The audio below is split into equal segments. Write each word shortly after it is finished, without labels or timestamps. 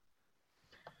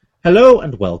Hello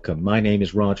and welcome. My name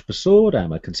is Raj Persaud.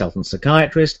 I'm a consultant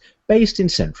psychiatrist based in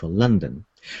central London.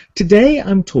 Today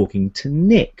I'm talking to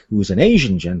Nick, who's an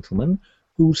Asian gentleman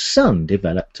whose son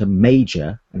developed a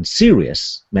major and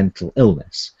serious mental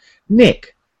illness.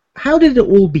 Nick, how did it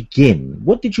all begin?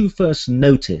 What did you first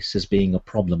notice as being a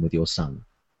problem with your son?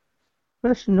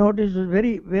 First notice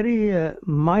very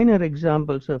minor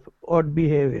examples of odd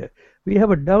behavior. We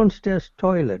have a downstairs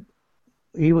toilet.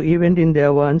 He went in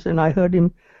there once and I heard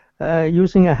him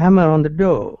using a hammer on the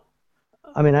door.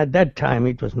 I mean, at that time,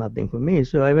 it was nothing for me.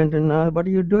 So I went and, what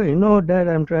are you doing? No, Dad,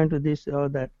 I'm trying to this or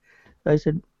that. So I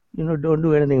said, don't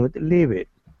do anything with it, leave it.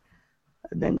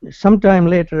 Then sometime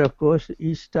later, of course,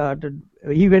 after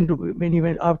he went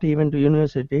to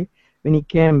university, when he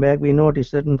came back, we noticed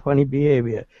certain funny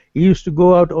behavior. He used to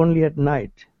go out only at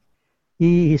night.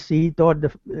 He thought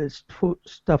the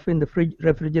stuff in the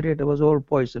refrigerator was all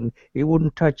poison. He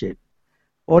wouldn't touch it.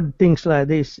 Odd things like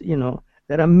this,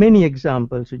 there are many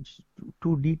examples, which is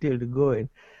too detailed to go in.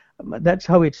 That's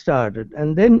how it started.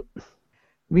 And then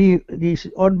this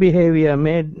odd behavior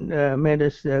made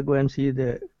us go and see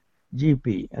the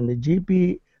GP. And the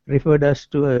GP referred us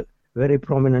to a very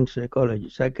prominent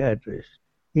psychiatrist.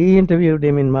 He interviewed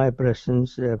him in my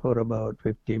presence for about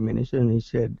 15 minutes, and he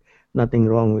said nothing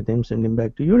wrong with him, send him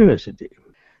back to university.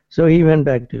 So he went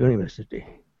back to university.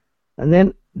 And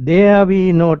then there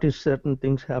we noticed certain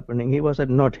things happening. He was at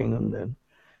Nottingham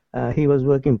then. He was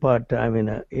working part-time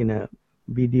in a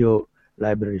video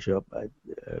library shop,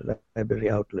 library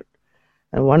outlet.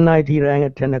 And one night he rang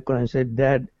at 10 o'clock and said,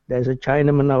 Dad, there's a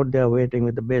Chinaman out there waiting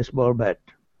with a baseball bat.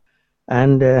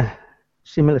 And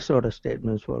similar sort of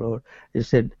statements followed. He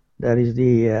said, there is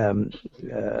the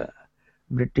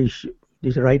British,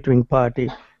 this right-wing party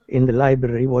in the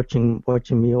library watching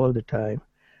me all the time.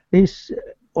 This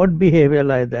odd behavior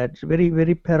like that,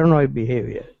 very paranoid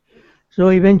behavior. So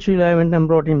eventually I went and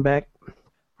brought him back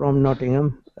from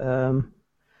Nottingham.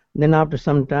 Then after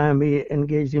some time we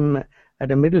engaged him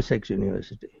at a Middlesex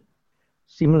University.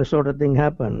 Similar sort of thing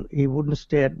happened. He wouldn't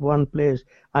stay at one place.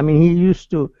 I mean, he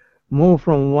used to move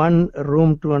from one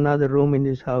room to another room in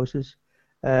his houses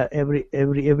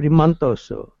every month or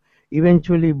so.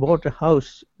 Eventually bought a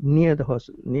house near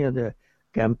the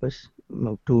campus,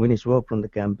 2 minutes walk from the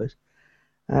campus.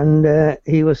 And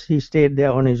he stayed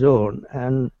there on his own.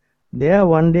 And there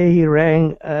one day he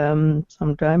rang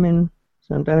sometime in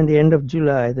the end of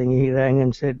July. I think he rang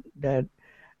and said, Dad,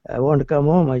 I want to come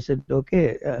home. I said,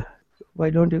 okay. Why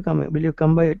don't you come? Will you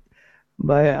come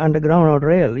by underground or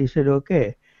rail? He said,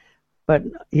 okay. But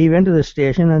he went to the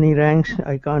station and he rang.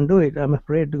 I can't do it. I'm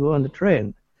afraid to go on the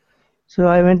train. So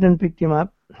I went and picked him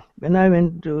up. When I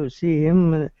went to see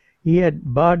him, he had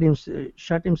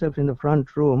shut himself in the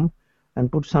front room and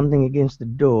put something against the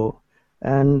door.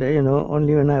 And,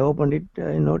 only when I opened it,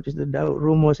 I noticed the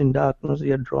room was in darkness. He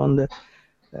had drawn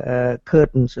the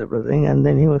curtains, everything. And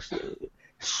then he was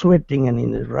sweating and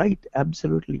in the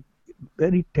absolutely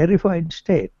very terrified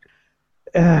state.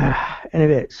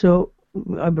 Anyway, so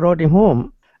I brought him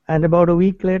home. And about a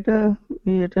week later,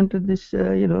 he attempted this,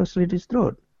 slit his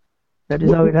throat. That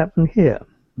is how it happened here.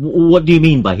 What do you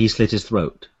mean by he slit his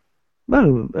throat?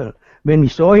 Well, when we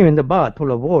saw him in the bath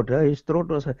full of water, his throat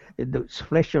the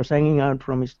flesh was hanging out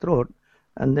from his throat.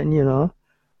 And then,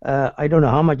 I don't know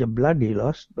how much of blood he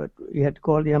lost, but he had to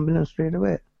call the ambulance straight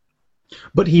away.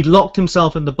 But he locked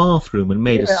himself in the bathroom and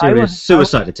made a serious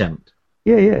suicide attempt.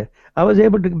 Yeah. I was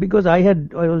able to, because I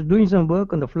was doing some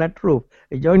work on the flat roof.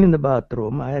 I joined in the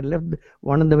bathroom. I had left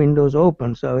one of the windows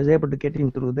open, so I was able to get him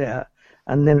through there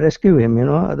and then rescue him,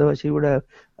 Otherwise he would have,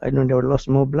 lost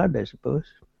more blood, I suppose.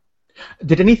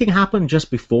 Did anything happen just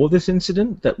before this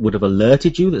incident that would have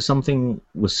alerted you that something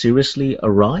was seriously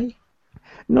awry?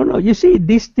 No. You see,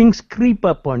 these things creep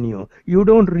up on you. You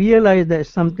don't realize that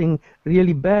something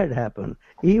really bad happened.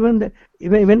 Even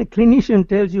when a clinician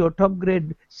tells you, a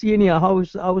top-grade senior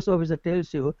house officer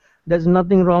tells you, there's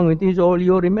nothing wrong with it, it's all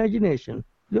your imagination.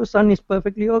 Your son is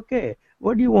perfectly okay.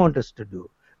 What do you want us to do?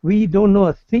 We don't know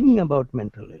a thing about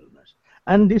mental illness.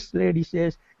 And this lady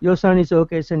says, your son is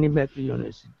okay, send him back to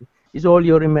university. It's all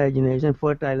your imagination,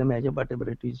 fertile imagination, whatever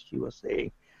it is she was saying.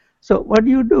 So what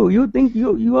do? You think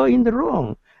you are in the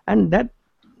wrong. And that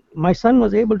my son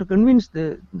was able to convince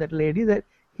that lady that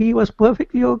he was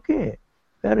perfectly okay,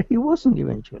 where he wasn't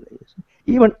eventually.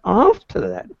 Even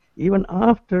after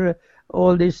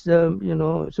all this,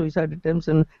 suicide attempts,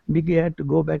 and Biggie had to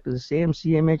go back to the same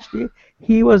CMHD,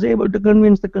 he was able to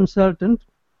convince the consultant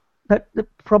that the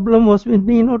problem was with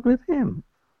me, not with him.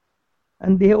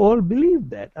 And they all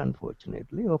believed that,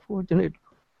 unfortunately or fortunately.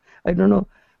 I don't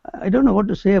know what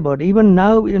to say about it. Even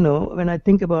now, when I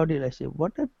think about it, I say,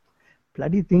 what a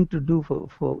bloody thing to do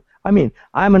for. I mean,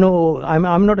 I'm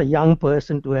not a young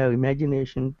person to have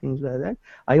imagination, things like that.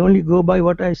 I only go by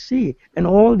what I see, and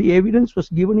all the evidence was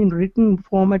given in written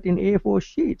format in A4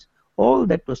 sheets. All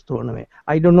that was thrown away.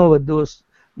 I don't know what those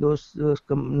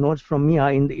notes from me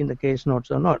are in the case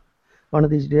notes or not. One of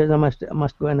these days I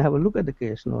must go and have a look at the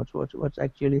case notes. What's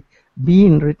actually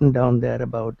being written down there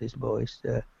about this boy's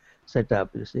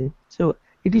setup, you see. So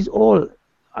it is all.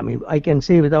 I mean, I can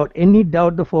say without any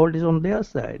doubt the fault is on their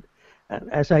side. And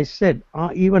as I said,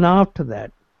 even after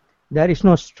that, there is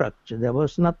no structure. There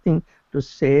was nothing to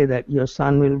say that your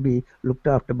son will be looked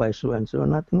after by so and so.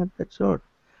 Nothing of that sort,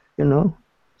 you know.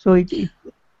 So it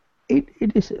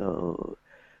is.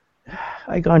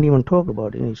 I can't even talk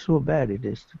about it. It's so bad it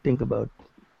is to think about.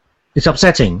 It's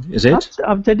upsetting, is it?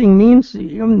 Upsetting means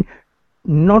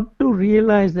not to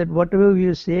realize that whatever we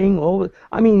are saying over.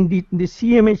 I mean, the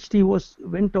CMHT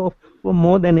went off for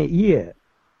more than a year.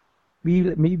 We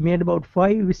made about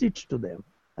 5 visits to them,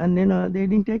 and then they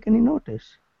didn't take any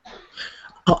notice.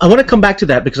 I want to come back to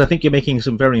that because I think you're making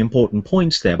some very important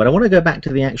points there. But I want to go back to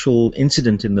the actual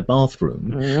incident in the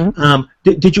bathroom.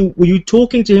 Mm-hmm. Were you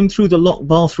talking to him through the locked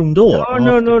bathroom door?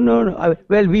 No.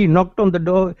 Well, we knocked on the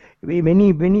door.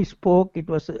 When he spoke, it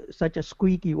was such a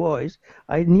squeaky voice.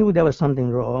 I knew there was something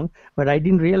wrong, but I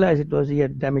didn't realize he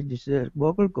had damaged his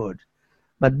vocal cords.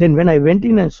 But then when I went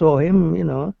in and saw him,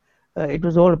 it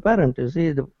was all apparent. You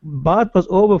see, the bath was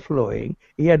overflowing.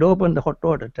 He had opened the hot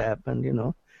water tap,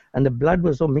 and the blood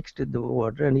was so mixed with the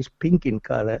water, and it's pink in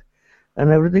color, and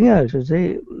everything else. You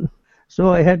see, so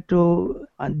I had to.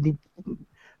 And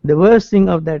the worst thing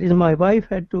of that is my wife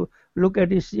had to look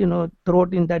at his,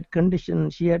 throat in that condition.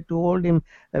 She had to hold him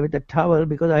with a towel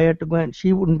because I had to go, and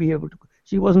she wasn't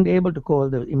able to call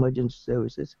the emergency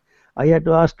services. I had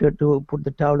to ask her to put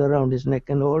the towel around his neck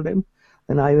and hold him.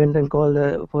 And I went and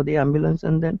called for the ambulance,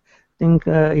 and then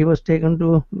he was taken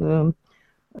to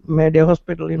Mayday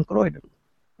Hospital in Croydon.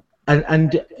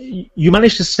 And you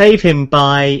managed to save him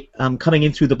by coming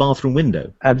in through the bathroom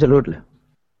window? Absolutely.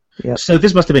 Yeah. So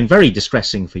this must have been very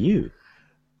distressing for you.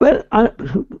 Well,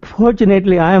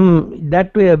 fortunately, I am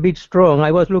that way a bit strong.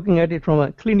 I was looking at it from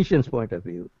a clinician's point of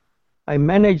view. I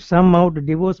managed somehow to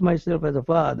divorce myself as a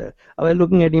father. I was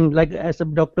looking at him like as a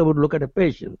doctor would look at a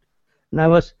patient.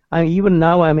 And even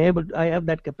now I have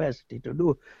that capacity to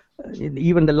do.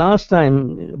 Even the last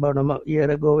time, about a year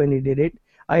ago when he did it,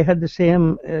 I had the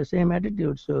same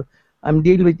attitude. So I'm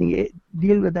deal with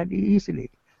that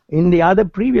easily. In the other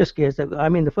previous case, I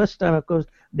mean, the first time, of course,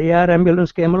 the air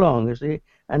ambulance came along, you see,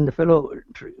 and the fellow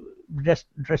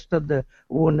dressed up the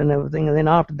wound and everything, and then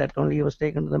after that only he was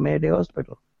taken to the Mayday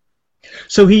Hospital.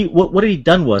 So what he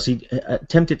done was he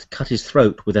attempted to cut his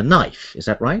throat with a knife. Is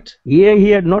that right? Yeah, he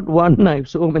had not one knife,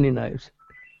 so many knives.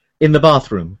 In the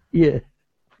bathroom? Yeah.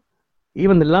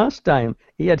 Even the last time,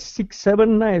 he had 6-7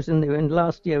 knives in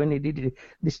last year when he did it.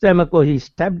 This time, of course, he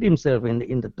stabbed himself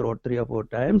in the throat 3 or 4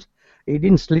 times. He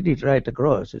didn't slit it right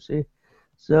across, you see.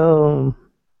 So,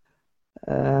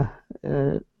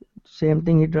 same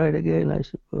thing he tried again, I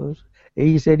suppose.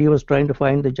 He said he was trying to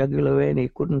find the jugular vein, he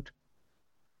couldn't.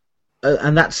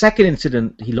 And that second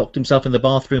incident, he locked himself in the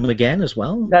bathroom again as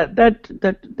well? That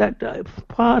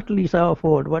partly is our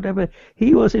fault. Whatever,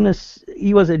 he was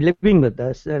living with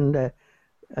us, and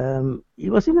he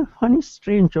was in a funny,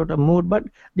 strange sort of mood. But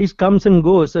this comes and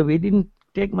goes, so we didn't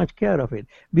take much care of it.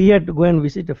 We had to go and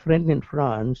visit a friend in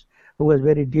France who was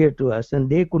very dear to us, and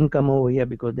they couldn't come over here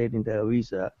because they didn't have a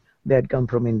visa. They had come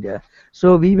from India,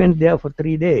 so we went there for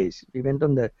 3 days. We went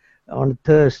on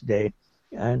Thursday.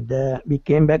 And we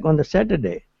came back on the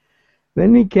Saturday.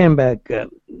 When we came back, the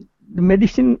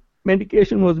medication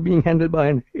was being handled by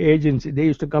an agency. They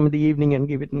used to come in the evening and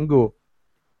give it and go.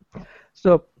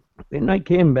 So when I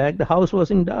came back, the house was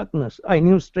in darkness. I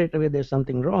knew straight away there's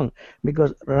something wrong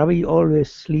because Ravi always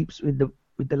sleeps with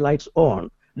the lights on.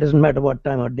 Doesn't matter what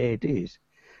time of day it is.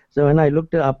 So when I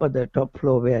looked up at the top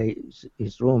floor where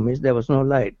his room is, there was no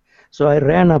light. So I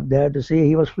ran up there to see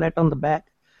he was flat on the back,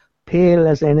 pale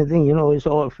as anything, his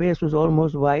face was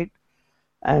almost white,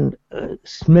 and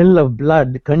smell of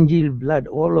blood, congealed blood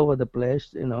all over the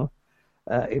place, the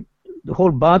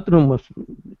whole bathroom was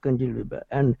congealed with blood,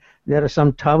 and there are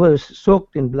some towels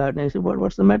soaked in blood. And I said,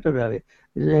 what's the matter, Ravi?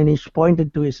 And he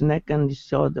pointed to his neck and he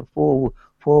saw the four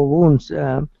wounds.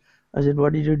 I said,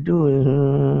 what did you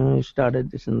do? He started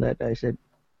this and that. I said,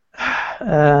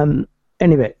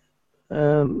 anyway,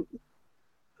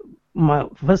 my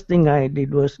first thing I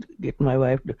did was get my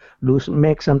wife to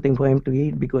make something for him to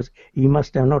eat because he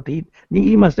must have not eaten.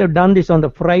 He must have done this on the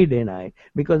Friday night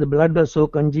because the blood was so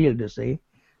congealed, you see.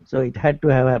 So it had to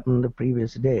have happened the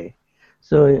previous day.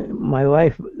 So my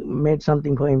wife made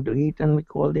something for him to eat, and we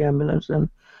called the ambulance and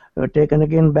were taken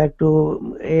again back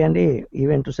to A&E. He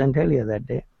went to St. Helier that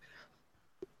day.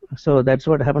 So that's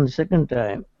what happened the second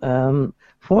time.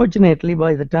 Fortunately,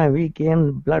 by the time we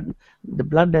came, the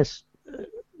blood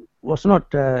was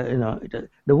not, the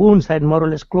wounds had more or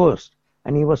less closed,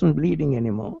 and he wasn't bleeding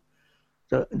anymore.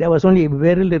 So there was only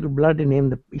very little blood in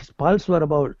him. His pulse was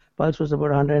about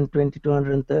 120 to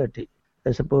 130.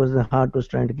 I suppose the heart was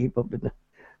trying to keep up with the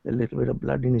little bit of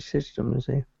blood in his system, you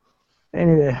see.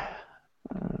 Anyway.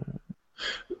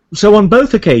 So on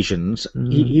both occasions,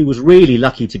 he was really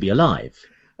lucky to be alive.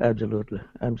 Absolutely,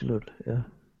 yeah.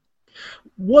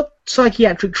 What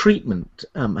psychiatric treatment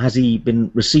has he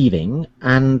been receiving,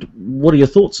 and what are your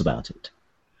thoughts about it?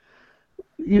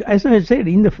 As I said,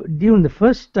 during the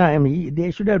first time, they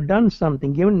should have done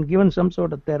something, given some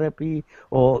sort of therapy,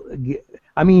 or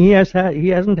I mean, he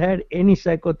hasn't had any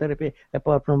psychotherapy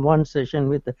apart from one session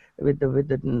with a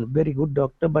very good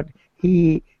doctor, but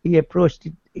he approached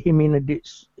him in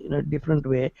a different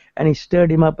way, and he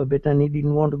stirred him up a bit, and he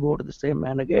didn't want to go to the same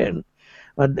man again.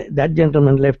 But that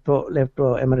gentleman left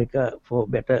for America for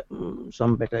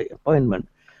some better appointment,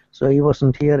 so he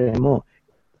wasn't here anymore.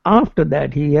 After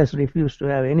that, he has refused to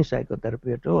have any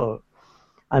psychotherapy at all.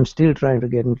 I'm still trying to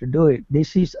get him to do it.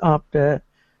 This is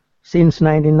since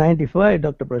 1995,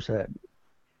 Dr. Persaud.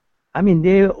 I mean,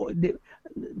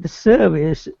 the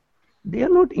service, they are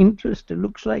not interested.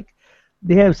 Looks like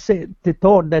they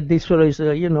thought that this fellow is,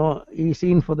 he's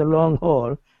in for the long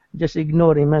haul. Just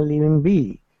ignore him and leave him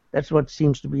be. That's what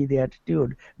seems to be the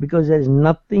attitude, because there's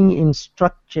nothing in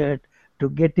structure to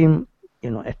get him,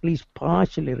 at least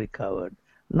partially recovered.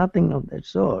 Nothing of that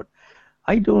sort.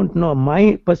 I don't know.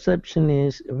 My perception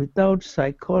is without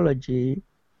psychology,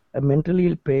 a mentally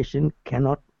ill patient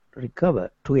cannot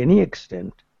recover to any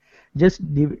extent. Just,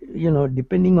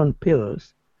 depending on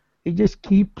pills, it just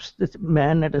keeps the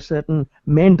man at a certain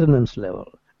maintenance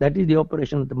level. That is the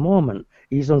operation at the moment.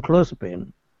 He's on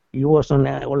clozapine. He was on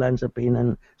olanzapine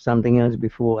and something else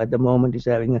before. At the moment, he's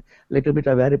having a little bit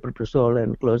of aripiprazole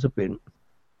and clozapine.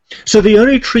 So the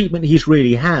only treatment he's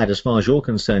really had, as far as you're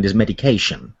concerned, is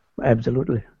medication.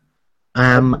 Absolutely.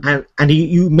 And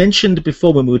you mentioned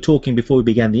before, when we were talking before we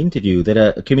began the interview, that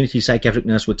a community psychiatric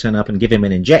nurse would turn up and give him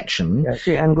an injection. Yes,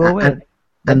 and go away.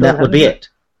 And that would be it.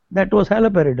 That was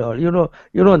haloperidol.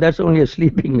 You know that's only a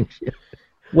sleeping mixture.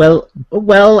 Well,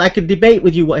 I could debate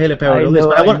with you what haloperidol is,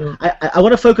 but I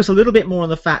want to focus a little bit more on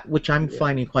the fact, which I'm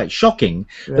finding quite shocking,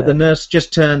 that the nurse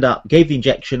just turned up, gave the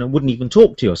injection, and wouldn't even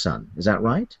talk to your son. Is that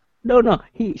right? No.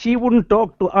 She wouldn't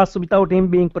talk to us without him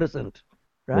being present.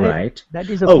 Right. That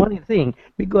is a funny thing,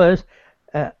 because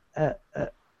a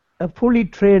fully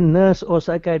trained nurse or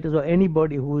psychiatrist or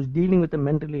anybody who is dealing with a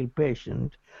mentally ill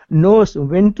patient knows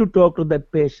when to talk to that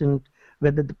patient,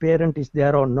 whether the parent is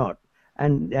there or not.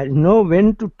 And know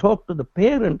when to talk to the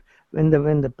parent when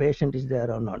the patient is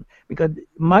there or not. Because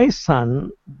my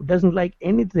son doesn't like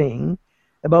anything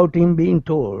about him being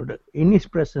told in his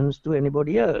presence to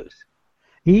anybody else.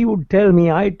 He would tell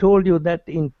me, I told you that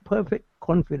in perfect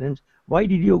confidence. Why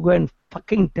did you go and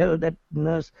fucking tell that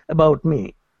nurse about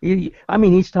me? He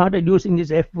started using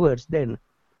these F words then,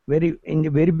 in the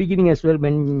very beginning as well,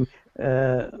 when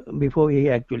before he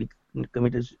actually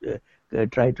committed.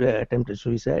 Tried to attempt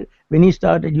suicide. When he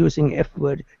started using F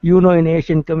words, in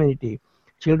Asian community,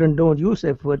 children don't use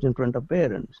F words in front of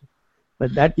parents.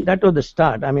 But that was the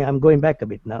start. I mean, I'm going back a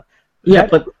bit now. Yeah,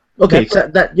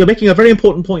 you're making a very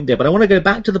important point there. But I want to go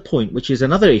back to the point, which is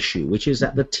another issue, which is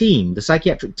that the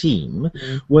psychiatric team,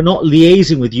 were not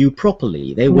liaising with you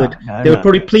properly. They would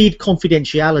probably plead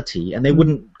confidentiality, and they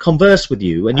wouldn't converse with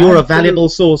you. And you're a valuable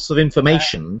source of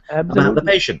information about the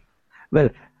patient. Well,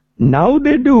 now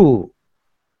they do.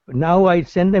 Now I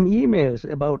send them emails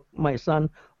about my son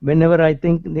whenever I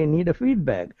think they need a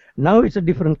feedback. Now it's a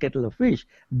different kettle of fish.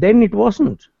 Then it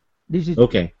wasn't. This is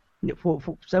okay. For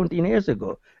 17 years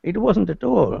ago. It wasn't at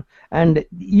all. And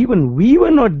even we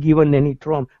were not given any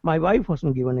trauma. My wife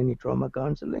wasn't given any trauma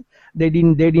counseling. They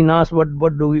didn't ask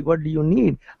what do you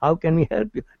need? How can we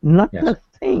help you? Not a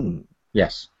thing.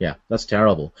 Yes, yeah, that's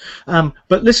terrible.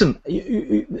 But listen,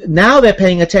 now they're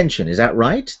paying attention, is that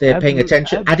right? They're paying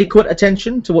attention, adequate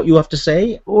attention to what you have to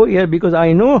say? Oh, yeah, because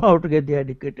I know how to get the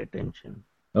adequate attention.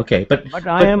 Okay, but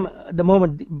I am, at the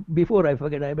moment, before I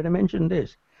forget, I better mention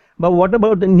this. But what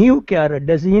about the new carer?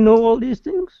 Does he know all these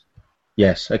things?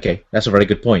 Yes, okay, that's a very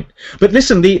good point. But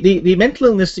listen, the mental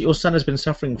illness that your son has been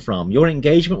suffering from, your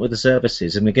engagement with the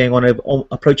services, and we're going on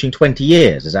approaching 20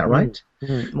 years, is that right?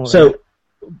 So...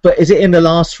 But is it in the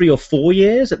last 3 or 4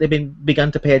 years that they've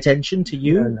begun to pay attention to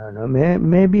you? No.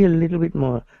 Maybe a little bit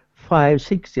more. 5,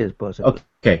 6 years possibly.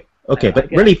 Okay. Okay, but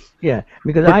really, yeah,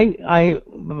 because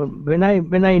when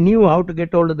I knew how to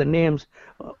get hold of the names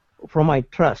from my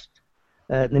trust,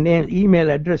 the name, email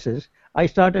addresses, I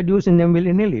started using them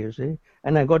willy-nilly, you see,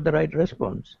 and I got the right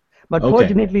response. But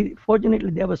okay.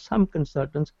 fortunately, there were some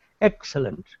consultants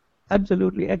excellent,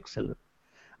 absolutely excellent.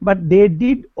 But they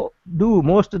did do,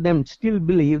 most of them still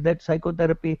believe that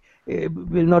psychotherapy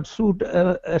will not suit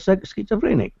a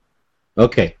schizophrenic.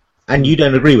 Okay, and you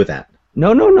don't agree with that?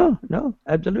 No,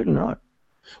 absolutely not.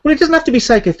 Well, it doesn't have to be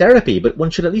psychotherapy, but one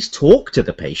should at least talk to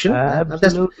the patient.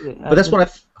 Absolutely. But that's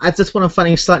what I'm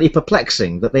finding slightly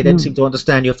perplexing, that they don't seem to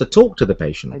understand you have to talk to the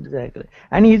patient. Exactly.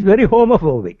 And he's very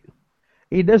homophobic.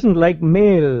 He doesn't like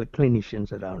male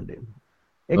clinicians around him.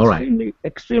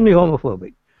 Extremely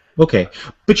homophobic. Okay.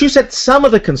 But you said some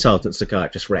of the consultant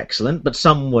psychiatrists were excellent, but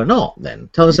some were not then.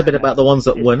 Tell us a bit about the ones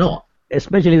that were not.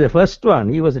 Especially the first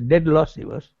one. He was a dead loss, he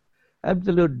was.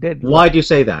 Absolute dead loss. Why do you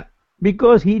say that?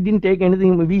 Because he didn't take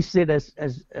anything we said as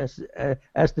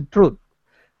the truth,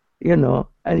 you know.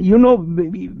 And you know,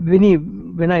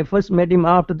 when I first met him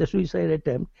after the suicide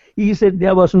attempt, he said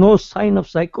there was no sign of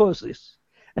psychosis,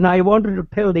 and I wanted to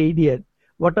tell the idiot,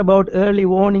 what about early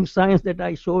warning signs that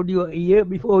I showed you a year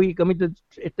before he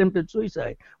attempted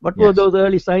suicide? What were those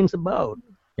early signs about?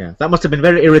 Yeah, that must have been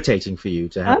very irritating for you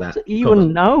to have that.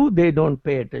 Even now, they don't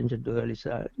pay attention to early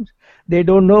signs. They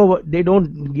don't know. They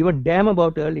don't give a damn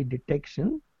about early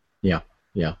detection. Yeah.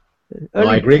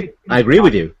 I agree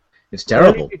with you. It's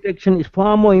terrible. Early detection is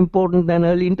far more important than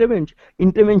early intervention.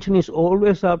 Intervention is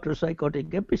always after a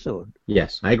psychotic episode.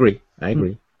 Yes, I agree.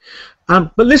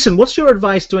 But listen, what's your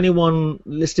advice to anyone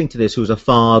listening to this who's a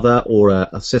father or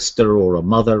a sister or a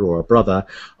mother or a brother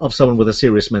of someone with a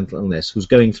serious mental illness who's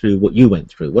going through what you went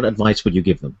through? What advice would you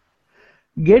give them?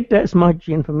 Get as much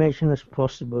information as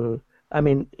possible. I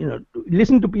mean, you know,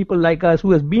 listen to people like us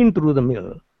who has been through the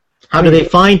mill. How do they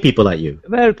find people like you?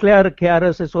 Well,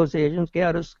 carers associations,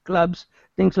 carers clubs,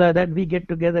 things like that. We get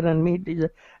together and meet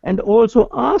and also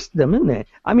ask them, isn't it?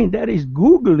 I mean, there is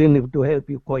Google in it to help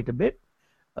you quite a bit.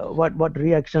 What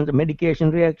reactions, medication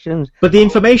reactions. But the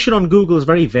information on Google is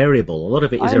very variable. A lot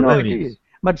of it is erroneous. It is.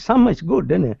 But some is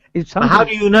good, isn't it? How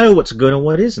do you know what's good and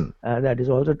what isn't? That is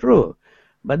also true.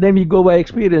 But then we go by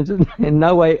experience, and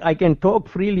now I can talk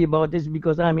freely about this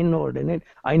because I'm involved in it.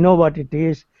 I know what it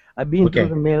is. I've been through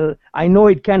the mill. I know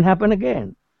it can happen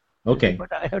again. Okay.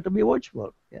 But I have to be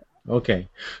watchful. Yeah. Okay.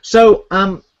 So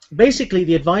basically,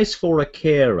 the advice for a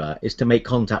carer is to make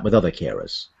contact with other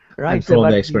carers. Right. From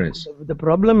their experience. The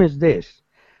problem is this.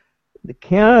 The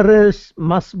carers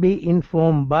must be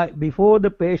informed before the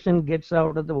patient gets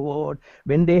out of the ward,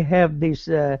 when they have these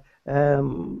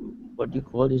what do you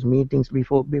call these meetings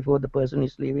before the person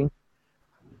is leaving?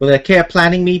 Well, they're care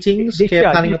planning meetings,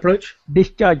 care planning approach?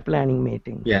 Discharge planning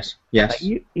meeting. Yes.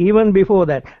 Even before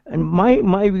that. And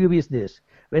my view is this.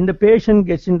 When the patient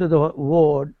gets into the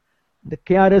ward, the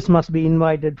carers must be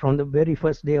invited from the very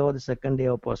first day or the second day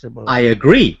or possible. I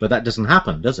agree, but that doesn't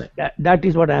happen, does it? That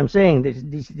is what I'm saying.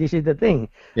 This is the thing.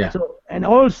 Yeah. So, and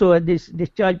also at these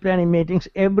discharge planning meetings,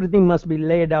 everything must be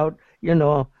laid out, you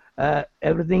know,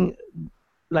 everything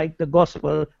like the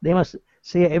gospel. They must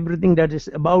say everything that is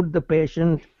about the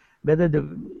patient, whether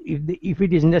if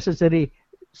it is necessary,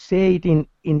 say it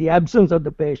in the absence of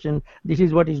the patient. This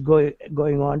is what is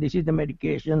going on. This is the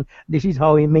medication. This is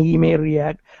how he may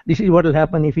react. This is what will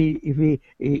happen if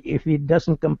he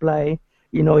doesn't comply.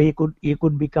 You know, he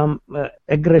could become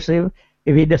aggressive.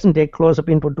 If he doesn't take close-up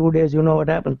in for 2 days, you know what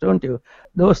happens, don't you?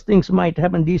 Those things might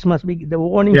happen. These must be the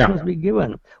warnings must be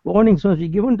given. Warnings must be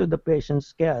given to the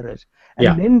patient's carers,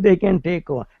 and then they can take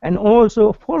on and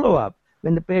also follow up.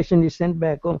 When the patient is sent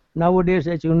back home, nowadays,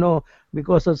 as you know,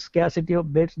 because of scarcity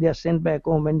of beds, they are sent back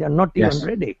home when they are not even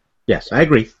ready. Yes, I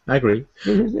agree. This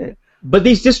is it. But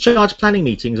these discharge planning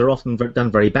meetings are often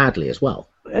done very badly as well.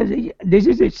 This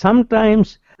is it.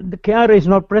 Sometimes the carer is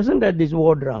not present at these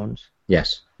ward rounds.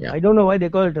 Yes. Yeah. I don't know why they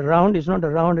call it a round. It's not a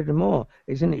round anymore.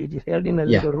 It is held in a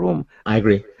little room. I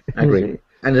agree.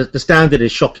 And the standard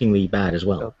is shockingly bad as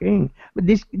well. Okay. But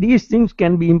these things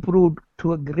can be improved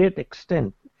to a great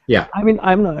extent. Yeah. I mean,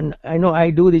 I know I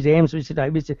do these AIMS visit.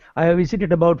 I have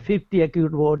visited about 50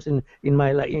 acute wards in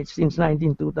my life since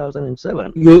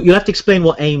 2007. You have to explain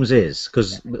what AIMS is,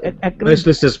 because most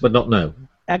listeners would not know.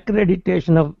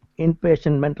 Accreditation of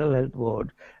inpatient mental health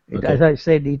ward. As I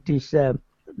said, it is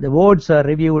the wards are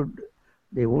reviewed.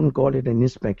 They wouldn't call it an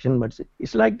inspection, but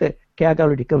it's like the Care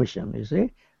Quality Commission. You see,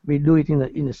 we do it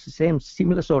in the same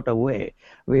similar sort of way.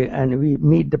 We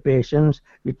meet the patients.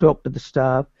 We talk to the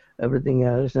staff. Everything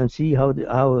else, and see how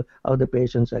the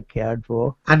patients are cared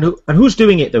for. And who's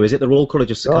doing it though? Is it the Royal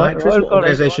College of Psychiatrists? What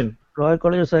organisation? Royal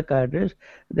College of Psychiatrists,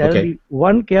 there will Okay. be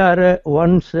one carer,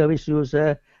 one service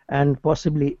user, and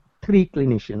possibly 3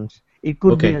 clinicians. It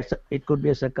could be Okay. it could be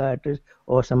a psychiatrist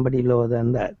or somebody lower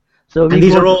than that. So And we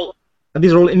these go are to all and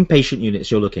these are all inpatient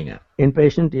units you're looking at.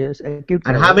 inpatient, yes, acute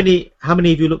And care. how many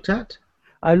have you looked at?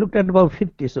 I looked at about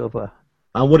 50 so far.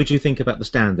 And what did you think about the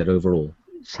standard overall?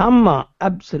 Some are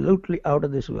absolutely out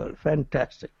of this world,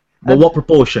 fantastic. Well, what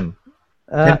proportion?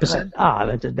 Uh,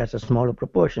 10%? that's a smaller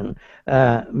proportion,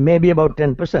 maybe about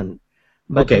 10%.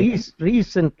 But Okay.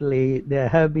 recently, there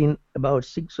have been about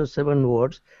 6 or 7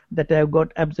 wards that have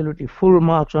got absolutely full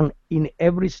marks on in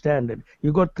every standard.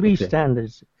 You got 3 Okay.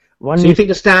 standards. One So you is think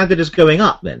the standard is going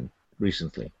up then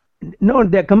recently? no,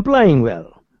 they're complying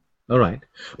well. All right.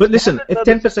 But listen, Standards if are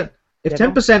 10% if they're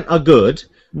 10% are good,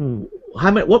 Hmm.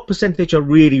 what percentage are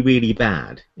really, really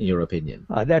bad in your opinion?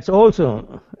 That's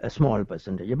also a small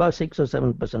percentage. About 6 or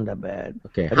 7% are bad.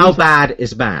 Okay. How bad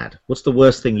is bad? What's the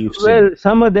worst thing you've seen? Well,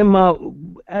 some of them are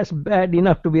as bad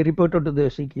enough to be reported to the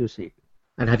CQC.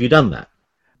 And have you done that?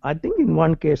 I think in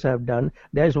one case I've done.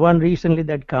 There's one recently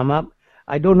that come up.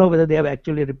 I don't know whether they have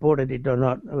actually reported it or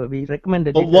not. We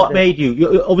recommended But it. what made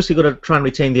you obviously got to try and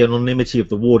retain the anonymity of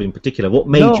the ward in particular. What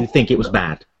made No, you think it was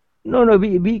bad? No,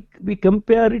 we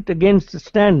compare it against the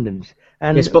standards.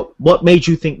 And Yes, but what made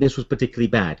you think this was particularly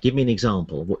bad? Give me an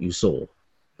example of what you saw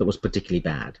that was particularly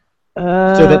bad,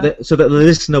 so that the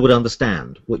listener would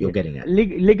understand what you're getting at.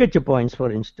 ligature points,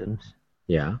 for instance.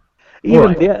 Yeah.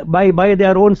 Even right. by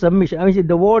their own submission. I mean,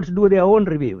 the wards do their own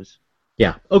reviews.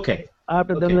 Yeah. Okay.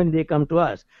 After Okay. them, when they come to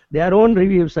us, their own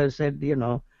reviews have said,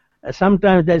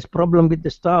 sometimes there's problem with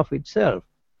the staff itself.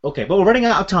 Okay, but we're running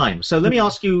out of time. So let me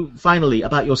ask you finally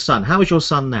about your son. How is your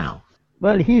son now?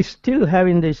 Well, he's still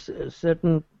having this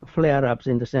certain flare-ups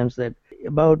in the sense that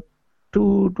about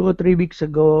 2 or 3 weeks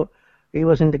ago, he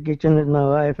was in the kitchen with my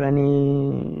wife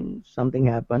and something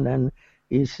happened, and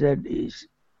he's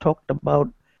talked about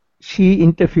she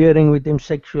interfering with him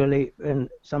sexually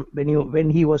when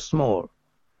he was small,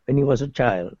 when he was a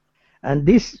child. And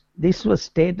this was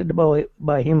stated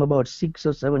by him about 6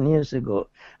 or 7 years ago.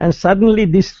 And suddenly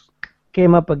this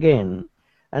came up again.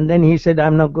 And then he said,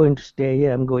 I'm not going to stay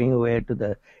here. I'm going away to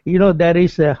there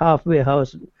is a halfway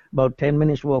house about 10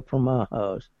 minutes walk from our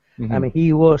house. Mm-hmm. I mean,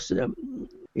 he was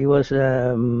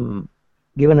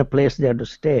given a place there to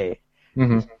stay.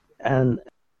 Mm-hmm. And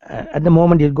at the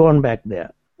moment he's gone back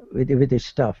there with his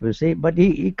stuff, you see. But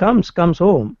he comes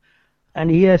home. And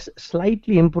he has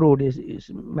slightly improved. His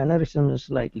mannerism is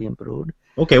slightly improved.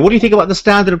 Okay, what do you think about the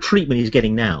standard of treatment he's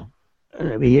getting now?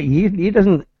 He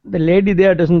doesn't. The lady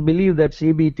there doesn't believe that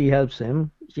CBT helps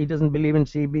him. She doesn't believe in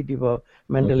CBT for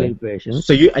mental ill patients.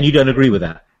 So you don't agree with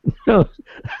that? No,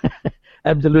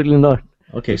 absolutely not.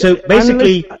 Okay, so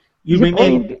basically you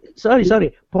remain.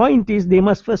 Point is they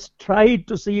must first try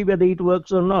to see whether it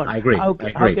works or not. I agree. How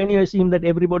can you assume that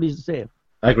everybody is the same?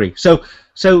 I agree.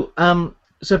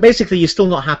 So basically, you're still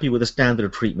not happy with the standard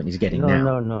of treatment he's getting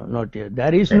now. No, not yet.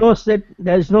 There is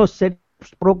no set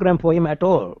program for him at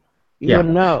all.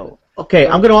 Even now. Okay,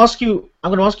 I'm going to ask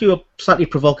you a slightly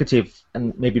provocative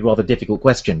and maybe rather difficult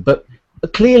question. But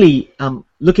clearly,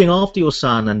 looking after your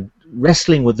son and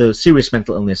wrestling with the serious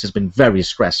mental illness has been very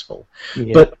stressful.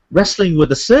 Yeah. But wrestling with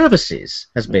the services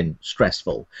has been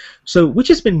stressful. So which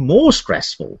has been more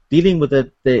stressful? Dealing with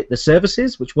the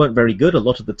services, which weren't very good a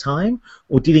lot of the time,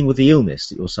 or dealing with the illness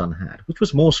that your son had? Which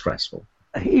was more stressful?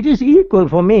 It is equal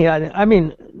for me. I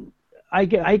mean, I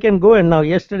can go and now.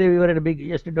 Yesterday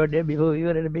or day before we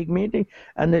were at a big meeting,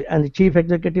 and the chief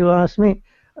executive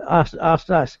asked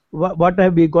us what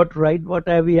have we got right, what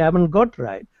have we haven't got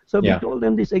right. So we told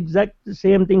them the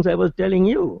same things I was telling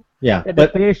you. Yeah, that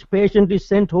the patient is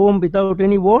sent home without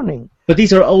any warning. But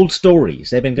these are old stories.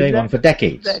 They've been going on for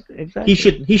decades. Exactly.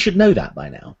 He should know that by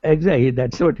now. Exactly,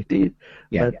 that's what it is.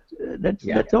 Yeah. But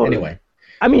that's all. Anyway,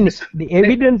 I mean, the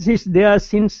evidence is there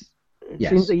since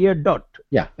the year dot.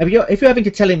 Yeah. If you're having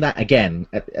to tell him that again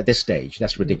at this stage,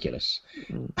 that's ridiculous.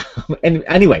 And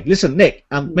anyway, listen, Nick.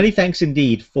 Many thanks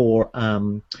indeed for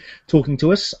talking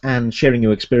to us and sharing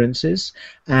your experiences.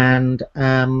 And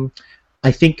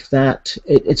I think that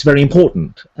it's very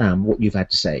important what you've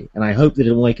had to say, and I hope that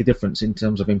it will make a difference in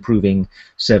terms of improving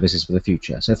services for the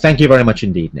future. So thank you very much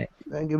indeed, Nick. Thank you.